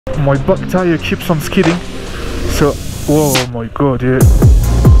My back tire keeps on skidding. So, oh my god, yeah.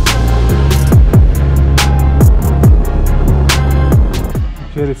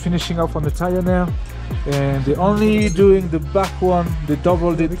 Okay, they're finishing up on the tire now. And they're only doing the back one, they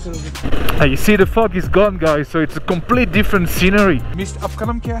doubled it. You see the fog is gone, guys, so it's a complete different scenery. Mr. Aapka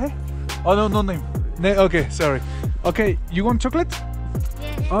naam kya hai? Oh no, no name. Okay, sorry. Okay, you want chocolate?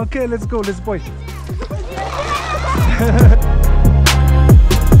 Yeah. Okay, let's go, let's buy.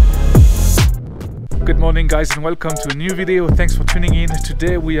 Good morning, guys, and welcome to a new video. Thanks for tuning in.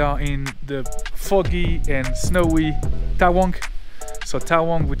 Today we are in the foggy and snowy Tawang. So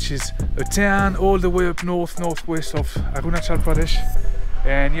Tawang, which is a town all the way up northwest of Arunachal Pradesh.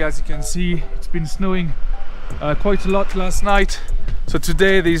 And yeah, as you can see, it's been snowing quite a lot last night. So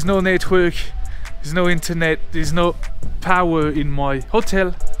today there's no network, there's no internet, there's no power in my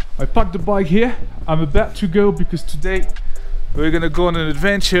hotel. I parked the bike here. I'm about to go because today we're gonna go on an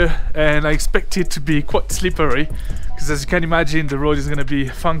adventure, and I expect it to be quite slippery because, as you can imagine, the road is gonna be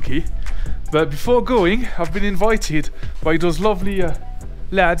funky. But before going, I've been invited by those lovely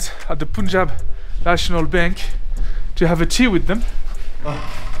lads at the Punjab National Bank to have a tea with them.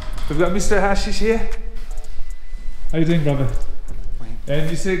 We've got Mr. Hashish here. How you doing, brother? Fine. And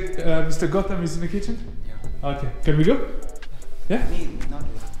you say Mr. Gautam is in the kitchen? Yeah. Okay. Can we go? Yeah? Me, not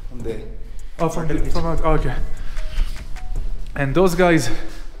from there. Oh, from out. Oh, okay. And those guys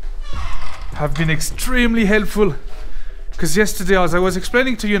have been extremely helpful. Because yesterday, as I was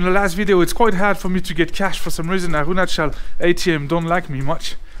explaining to you in the last video, it's quite hard for me to get cash for some reason. Arunachal ATM don't like me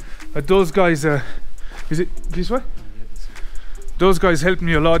much. But those guys, is it this way? Those guys helped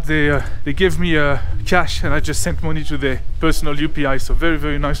me a lot. They gave me cash, and I just sent money to their personal UPI. So very,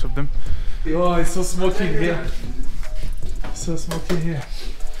 very nice of them. Oh, it's so smoky in here. So smoky in here.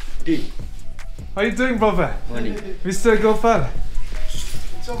 Tea. How you doing, brother? Morning. Mr. Gopal.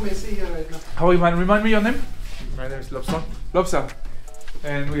 It's so messy here right now. How are you, man? Remind me your name? My name is Lobsang. Lobsang.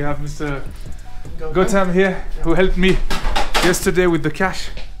 And we have Mr. Gautam here, who helped me yesterday with the cash.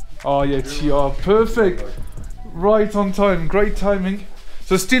 Oh yeah, oh, perfect. Right on time, great timing.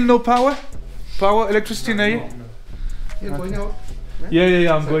 So still no power? Electricity no? You're going out?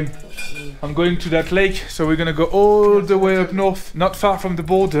 Yeah, I'm going to that lake, so we're gonna go all the way up north, not far from the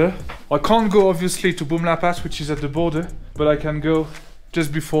border. I can't go obviously to Bumla Pass, which is at the border, but I can go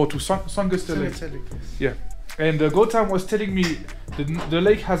just before to Sangusta Lake. Yeah. And Gautam was telling me the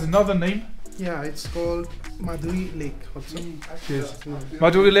lake has another name. Yeah, it's called Madhuri Lake also. Yes.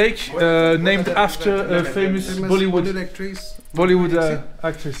 Madhuri Lake, named after a famous Bollywood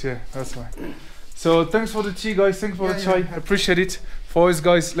actress, yeah, that's why. So thanks for the tea, guys, thanks for the chai, appreciate it. For us,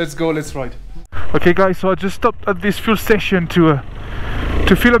 guys, let's go, let's ride. Okay, guys, so I just stopped at this fuel station to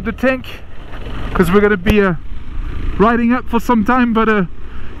fill up the tank, because we're gonna be riding up for some time, but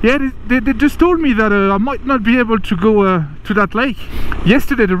yeah, they just told me that I might not be able to go to that lake.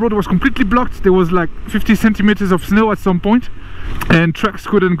 Yesterday the road was completely blocked. There was like 50 centimeters of snow at some point, and trucks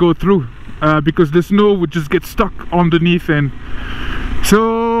couldn't go through because the snow would just get stuck underneath. And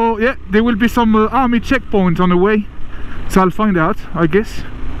so yeah, there will be some army checkpoints on the way, so I'll find out, I guess.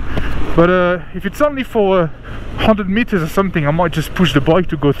 But if it's only for 100 meters or something, I might just push the bike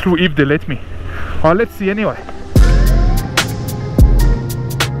to go through if they let me. Let's see anyway.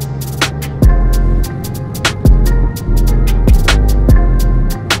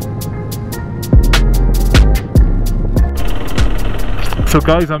 So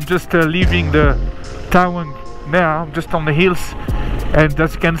guys, I'm just leaving the town now. I'm just on the hills, and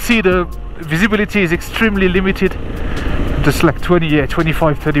as you can see, the visibility is extremely limited, just like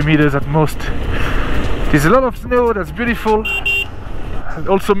 25, 30 meters at most. There's a lot of snow, that's beautiful. It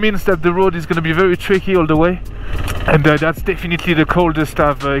also means that the road is going to be very tricky all the way, and that's definitely the coldest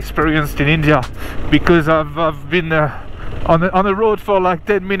I've experienced in India, because I've been on a road for like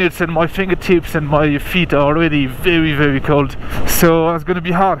 10 minutes and my fingertips and my feet are already very, very cold. So it's gonna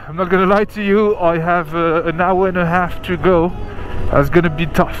be hard, I'm not gonna lie to you. I have an hour and a half to go. That's gonna be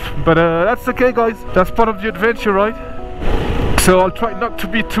tough, but that's okay, guys, that's part of the adventure, right? So I'll try not to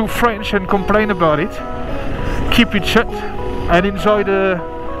be too French and complain about it, keep it shut and enjoy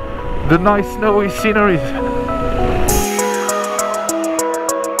the nice snowy sceneries.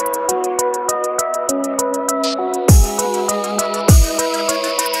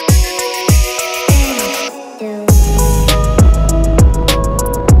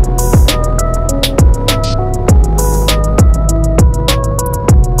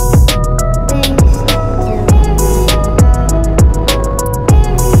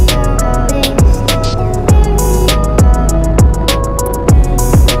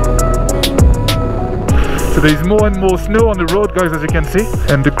 more and more snow on the road, guys, as you can see,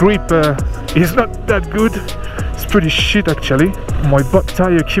 and the grip is not that good. It's pretty shit actually. My butt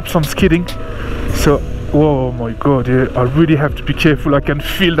tire keeps on skidding, so oh my god, yeah, I really have to be careful. I can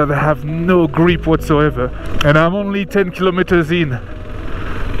feel that I have no grip whatsoever, and I'm only 10 kilometers in.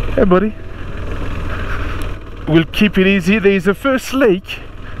 Hey buddy, we'll keep it easy. There is a first lake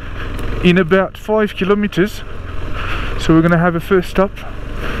in about 5 kilometers, so we're gonna have a first stop.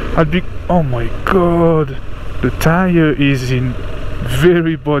 Oh my god, the tire is in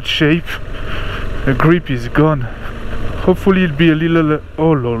very bad shape. The grip is gone. Hopefully it'll be a little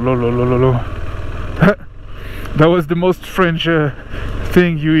oh lo lo lo lo lo lo. That was the most French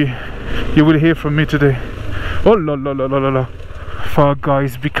thing you will hear from me today. Oh la la la la la la. Fuck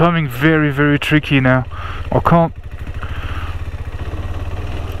guys, becoming very tricky now. I can't.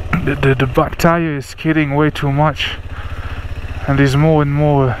 The back tire is skidding way too much, and there's more and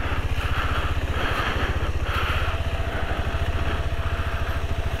more.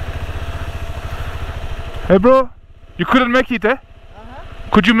 Hey bro, you couldn't make it, eh?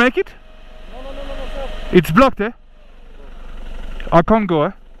 Could you make it? No, sir. It's blocked, eh? I can't go,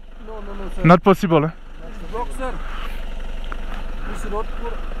 eh? No, sir. Not possible, eh? It's blocked, sir. This road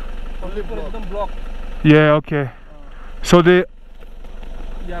only blocked. Yeah, okay. So the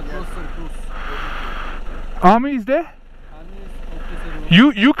Yeah, close, sir, close. army is there? Army is okay,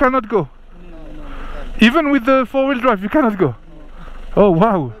 sir. You cannot go. No, we can't. Even with the 4-wheel drive, you cannot go. Oh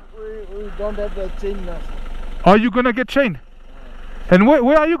wow. We don't have the chain now, sir. Are you gonna get chained? And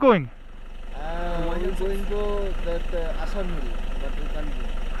where are you going? We're going to that Assam hill, but we can't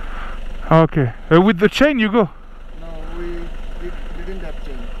go. Okay. With the chain you go? No, we didn't have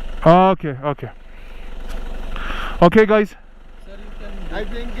chain. Okay. Okay guys. Sir, you can. I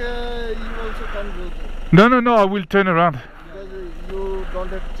think you also can't go there. No, I will turn around. Because you don't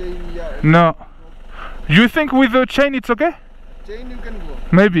have chain. Yeah. No. You think with the chain it's okay? Chain you can go.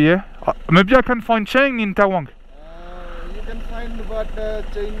 Maybe, yeah. Maybe I can find chain in Tawang. You can find, but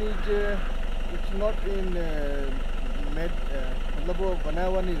chain is it's not in made. मतलब वो बना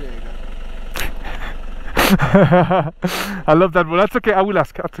हुआ नहीं रहेगा. I love that, but that's okay. I will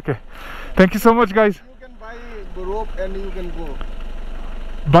ask. That's okay. Thank you so much, guys. You can buy rope and you can go.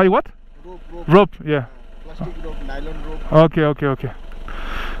 Buy what? Rope. Rope, yeah. Plastic rope, nylon rope. Okay.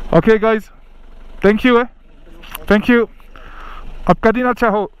 Okay, guys. Thank you, eh? Thank you. आपका दिन अच्छा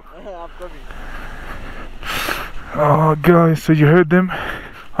हो. आपका भी. Oh, guys, so you heard them.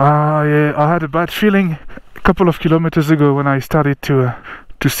 Yeah, I had a bad feeling a couple of kilometers ago when I started to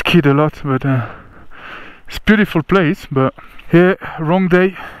skid a lot, but it's a beautiful place, but yeah, wrong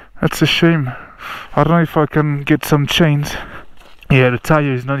day. That's a shame. I don't know if I can get some chains. Yeah, the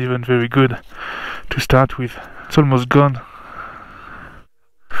tire is not even very good to start with. It's almost gone.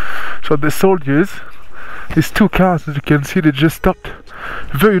 So the soldiers, these 2 cars, as you can see, they just stopped.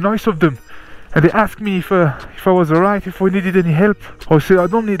 Very nice of them. And they asked me if I was alright, if I needed any help. I said I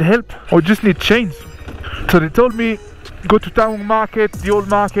don't need help, I just need chains. So they told me go to Tawang market, the old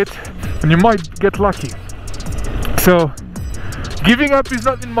market, and you might get lucky. So giving up is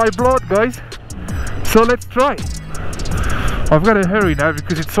not in my blood, guys. So let's try. I've got to hurry now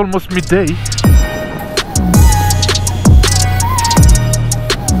because it's almost midday.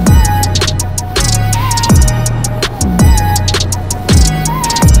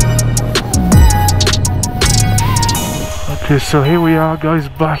 Okay, so here we are, guys,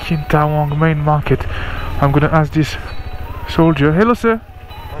 back in Tawang main market. I'm gonna ask this soldier. Hello, sir.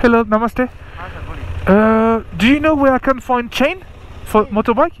 Hello, namaste. Do you know where I can find chain for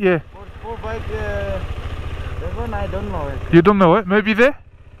motorbike? Yeah. For bike, that one I don't know it. You don't know it? Maybe there?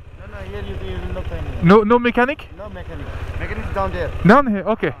 No, here you will not find it. No mechanic? No mechanic. Mechanic is down there. Down here,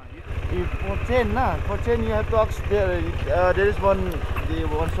 okay. For chain you have to ask there. There is one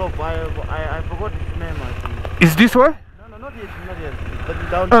shop. I forgot its name. I think. Is this way? No, not here. But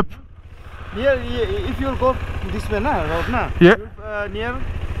down. Up. Here, if you will go this way, road, Yeah. Near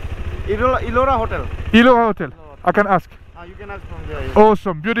Ilora Hotel. Ilora Hotel. I can ask. You can ask from there.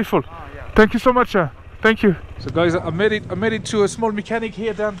 Awesome, beautiful. Yeah. Thank you so much, sir. Thank you. So guys, I made it to a small mechanic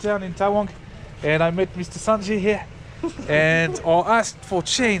here downtown in Tawang, and I met Mr. Sanjay here, and I asked for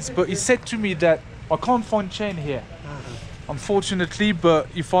chains, but he said to me that I can't find chain here, unfortunately. But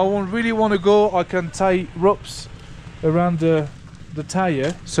if I really want to go, I can tie ropes around the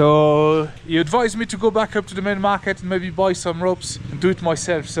tire. So he advised me to go back up to the main market and maybe buy some ropes and do it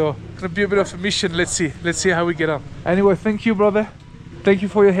myself. So it's gonna be a bit of a mission. Let's see how we get on. Anyway, thank you, brother. Thank you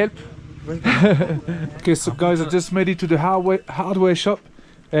for your help. Okay, so guys, I just made it to the hardware shop,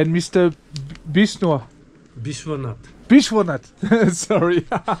 and Mr. Bisnoa Vishwanath. Vishwanath. Sorry.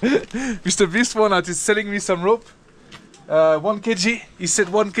 Mr. Vishwanath is selling me some rope. 1 kg. He said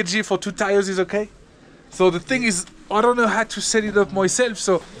 1 kg for 2 tires is okay. So the thing is, I don't know how to set it up myself,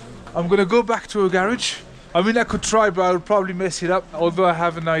 so I'm gonna go back to a garage. I mean, I could try, but I'll probably mess it up, although I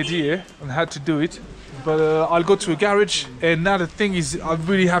have an idea on how to do it. But I'll go to a garage, and now the thing is, I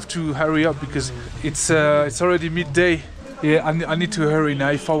really have to hurry up because it's already midday. Yeah, I need to hurry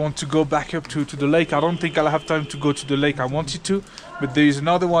now if I want to go back up to the lake. I don't think I'll have time to go to the lake. I wanted to, but there is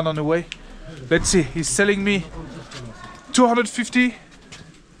another one on the way. Let's see, he's selling me 250.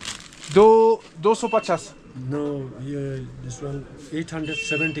 250. No, yeah, this one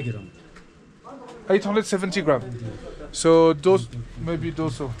 870 gram. 870 gram. So those, maybe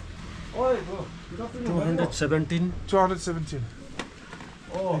those. 217. 217.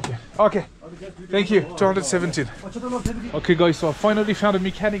 Okay. Okay. Thank you. 217. Okay, guys. So I finally found a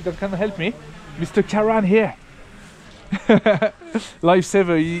mechanic that can help me. Mr. Karan here.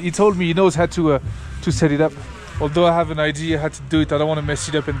 Lifesaver. He told me he knows how to set it up. Although I have an idea how to do it, I don't want to mess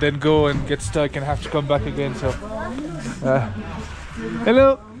it up and then go and get stuck and have to come back again. So,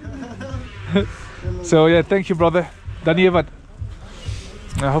 hello. So yeah, thank you, brother. Dhanyavad.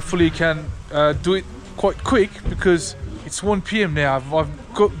 Hopefully you can do it quite quick because it's 1 p.m. now. I've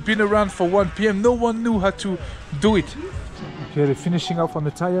been around for 1 p.m. No one knew how to do it. Okay, they're finishing up on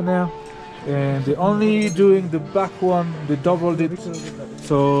the tire now, and they're only doing the back one. They doubled it,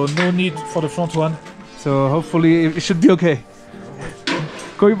 so no need for the front one. So hopefully it should be okay.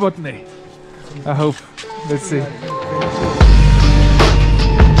 Koi baat nahi. I hope. Let's see.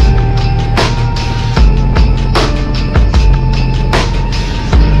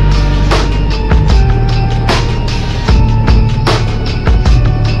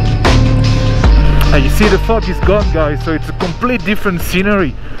 And you see the fog is gone, guys, so it's a complete different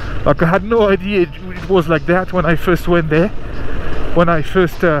scenery. Like I had no idea it was like that when I first went there. When I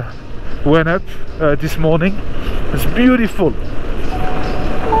first went up this morning. It's beautiful.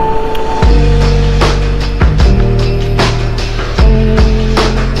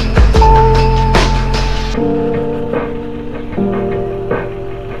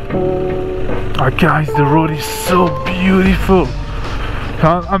 Guys, the road is so beautiful.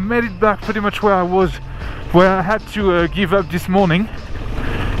 I made it back pretty much where I was, where I had to give up this morning,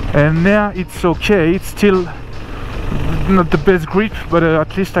 and now it's okay. It's still not the best grip, but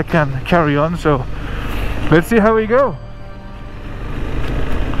at least I can carry on. So let's see how we go.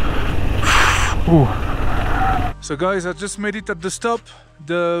 Ooh. So guys, I just made it at the stop,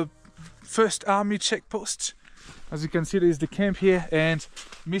 the first army checkpost. As you can see, there is the camp here, and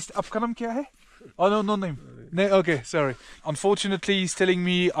Mr. Aapka naam kya hai? Oh no, no name. No, okay, sorry. Unfortunately, he's telling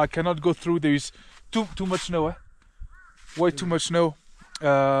me I cannot go through. There is too much snow, eh? Way too much snow,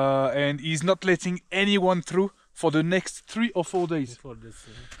 and he's not letting anyone through for the next 3 or 4 days.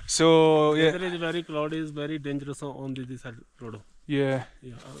 So yeah, it is very cloudy, is very dangerous on this road. Yeah.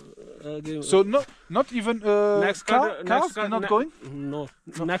 So not even cars are not going. No.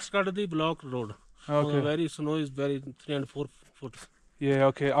 Next car to the block road. Okay. Very snow is very 3 and 4 foot. Yeah,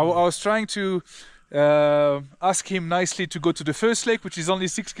 okay. I was trying to ask him nicely to go to the first lake, which is only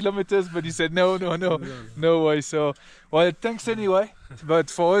 6 kilometers, but he said no way. So, well, thanks anyway.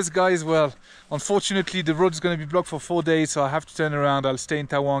 But for us guys, well, unfortunately the road is going to be blocked for 4 days, so I have to turn around. I'll stay in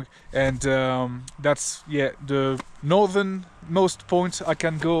Tawang, and that's the northernmost point I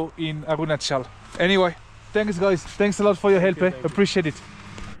can go in Arunachal. Anyway, thanks guys. Thanks a lot for your help. Appreciate it.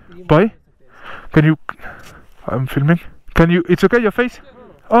 Bye. Can you? I'm filming. Can you? It's okay, your face?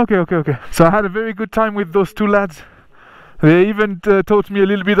 Okay. So I had a very good time with those 2 lads. They even taught me a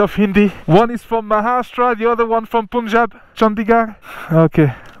little bit of Hindi. One is from Maharashtra, the other one from Punjab, Chandigarh.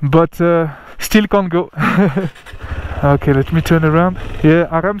 Okay, but still can't go. Okay, let me turn around. Yeah,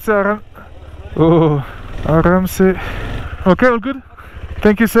 aram se. Oh, aram se. Okay, all good?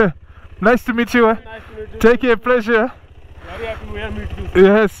 Thank you, sir. Nice to meet you. Nice to meet you. Take care, pleasure. Very happy to meet you.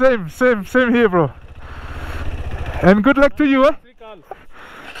 Yeah, same here, bro. And good luck to you, eh?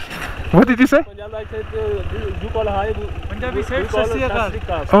 What did you say? Punjabi said you call hi. Punjabi said Sat Sri Akal.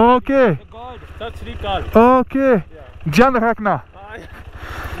 Okay. Sat Sri Akal. Okay. Dhyan rakhna.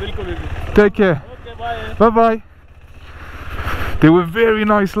 Bilkul. Take care. Okay, bye. Bye bye. They were very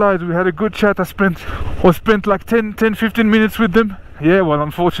nice lads. We had a good chat. I spent like 10-15 minutes with them. Yeah, well,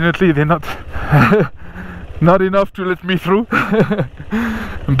 unfortunately they're not not enough to let me through.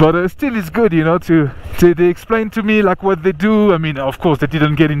 But still it's good, you know, they explained to me like what they do. I mean, of course they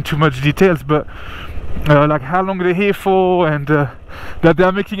didn't get into much details, but like how long they're here for, and that they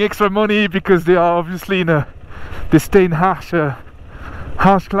are making extra money because they are obviously they stay in harsh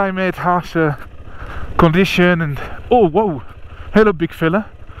climate, harsh condition. And oh, whoa, hello, big fella.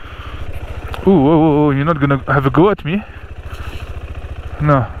 Oh, whoa, whoa, whoa, you're not gonna have a go at me?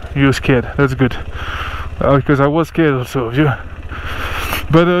 No, you're scared. That's good. Because I was scared also of you.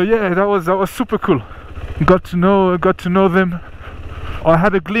 But yeah, that was super cool. Got to know them. I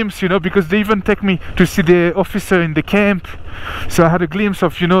had a glimpse, you know, because they even take me to see the officer in the camp. So I had a glimpse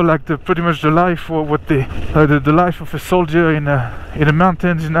of, you know, like pretty much the life, or what the life of a soldier in the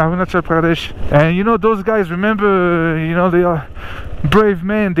mountains in Arunachal Pradesh. And you know, those guys, remember, you know, they are brave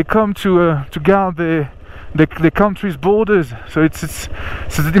men. They come to guard the country's borders. So it's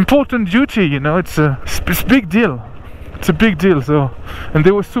an important duty, you know. It's a big deal. It's a big deal. So, and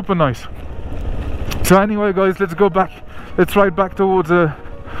they were super nice. So anyway, guys, let's go back. Let's ride back towards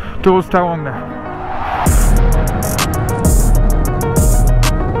Tawang now.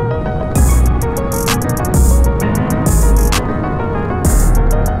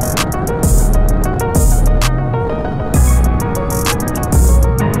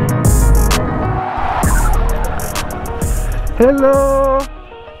 Hello.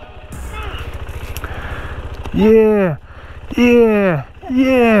 Yeah.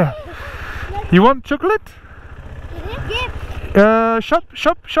 You want chocolate? Shop.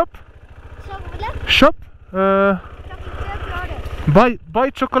 Buy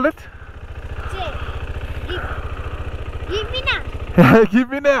chocolate. Give me now. Give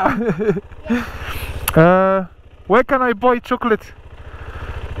me now. Where can I buy chocolate?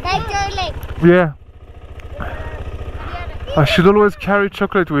 Like your leg. Yeah. I should always carry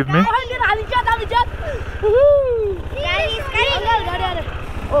chocolate with me.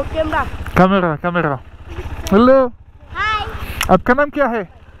 Oh, Camera. Hello. Hi. आपका नाम क्या है?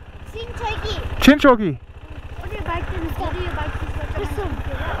 चिंचोगी.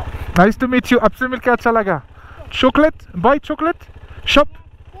 Nice to meet you. आपसे मिलकर अच्छा लगा. Chocolate? Buy chocolate? Shop.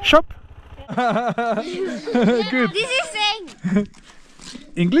 Good. This is saying.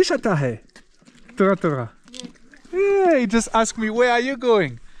 English आता है? Tora. Yeah, he just asked me, where are you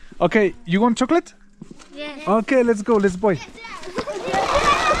going? Okay, you want chocolate? Yes. Okay, let's go. Let's buy.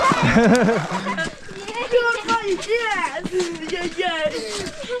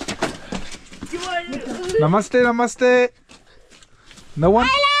 Namaste. No one?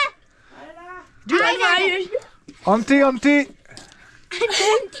 Auntie.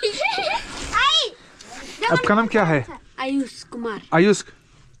 आपका नाम क्या है? Ayush Kumar. Ayush.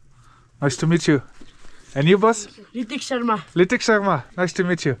 Nice to meet you. And you, boss? Hrithik Sharma. Nice to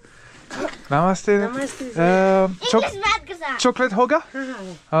meet you. Namaste. Chocolate होगा?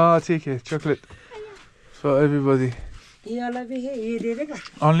 हाँ ठीक है, chocolate for everybody. ये वाला भी है, ये दे देगा?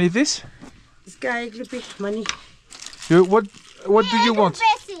 Only this? इसका 1 रुपये money. What do you want?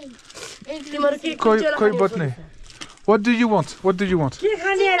 कोई बात नहीं. What do you want? क्या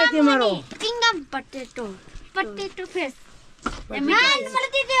खाने आ रहे तिम्रो? Pingam potato fish.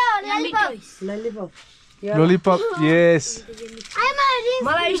 Lollipop. Yes.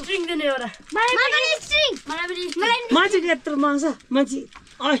 मलाई string देने हो रहा. मलाई string. मान्छे यत्रो माग्छ. मान्छे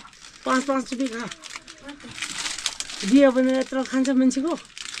 5 रुपये खा. दियो भने यत्रो खान्छ मान्छेको.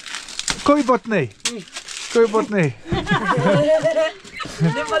 कोई बात नहीं.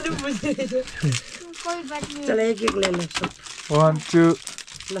 नेपाली बुझ्दैन. चल एक ले लो. 1, 2,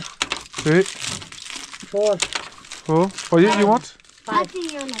 3, 4. Oh, you want?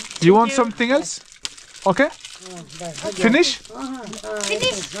 You want something else? Okay. Finish.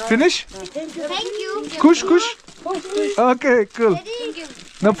 Thank you. Kush. Okay, cool.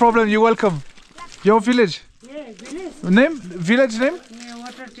 No problem. You're welcome. Your village? Yeah, village. Village name? Yeah,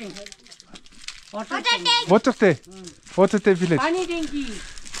 water tank. Water tank village. Pani tanki.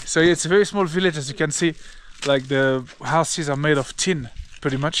 So yeah, it's a very small village, as you can see. Like the houses are made of tin,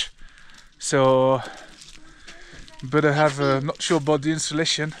 pretty much. So better have not sure about the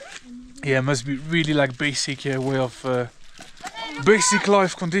installation. Yeah, it must be really like basic way of basic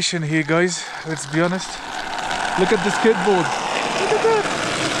life condition here, guys. Let's be honest. Look at the skateboard. Look at that.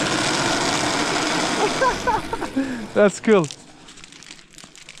 That's cool.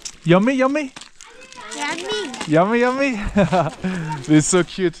 Yummy. This is so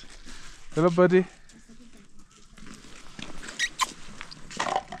cute. Hello, buddy.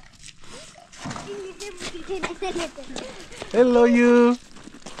 Hello, you.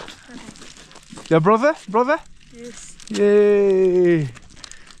 Your brother? Yes. Yay.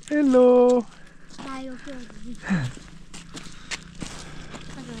 Hello.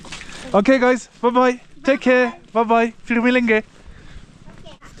 Okay, guys. Bye-bye. Take care. Bye-bye. Fir milenge.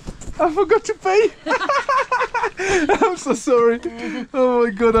 I forgot to pay. I'm so sorry. Oh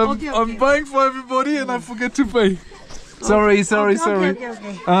my god, I'm buying for everybody and I forget to pay. Sorry. Okay.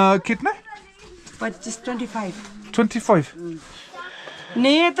 Kitna? but just 25. 25.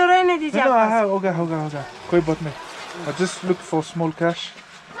 नहीं तो रहने No, दीजिए no, I आप have. होगा. कोई बात नहीं. I just look for small cash.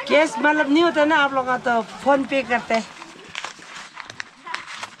 Cash मतलब नहीं होता ना आप लोग का तो फोन पे करते हैं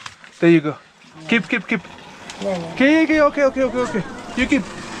There you go. Keep. Okay. You keep.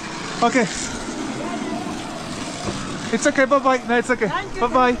 Okay. It's okay. Bye. No, it's okay.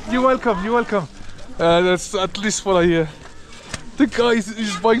 Bye. You're welcome. That's at least what I hear. The guy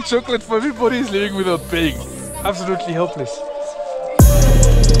is buying chocolate for everybody. He's leaving without paying. Absolutely helpless.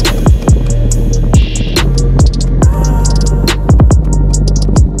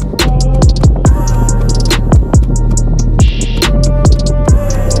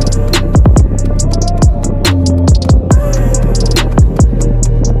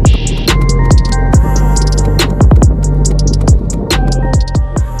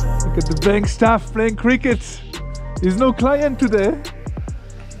 Bank staff playing cricket. There's no client today.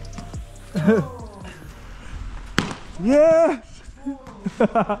 Yes!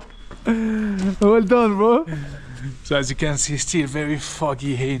 Well done, bro. So as you can see, still very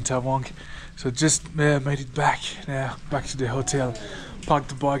foggy here in Tawang. So just made it back now, back to the hotel. Parked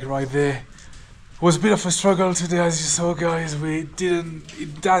the bike right there. It was a bit of a struggle today, as you saw, guys.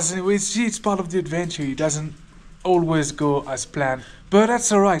 It's part of the adventure. It doesn't always go as planned, but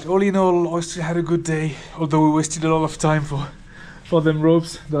that's alright. All in all, I still had a good day, although we wasted a lot of time for them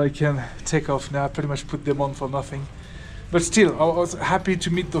ropes that I can take off now. I pretty much put them on for nothing, but still I was happy to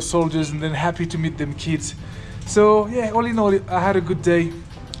meet those soldiers and then happy to meet them kids. So yeah, all in all, I had a good day,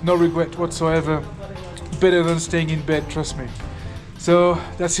 no regret whatsoever. Better than staying in bed, trust me. So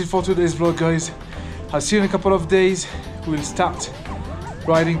that's it for today's vlog, guys. I'll see you in a couple of days. We'll start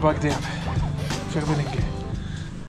riding back down. Farewell.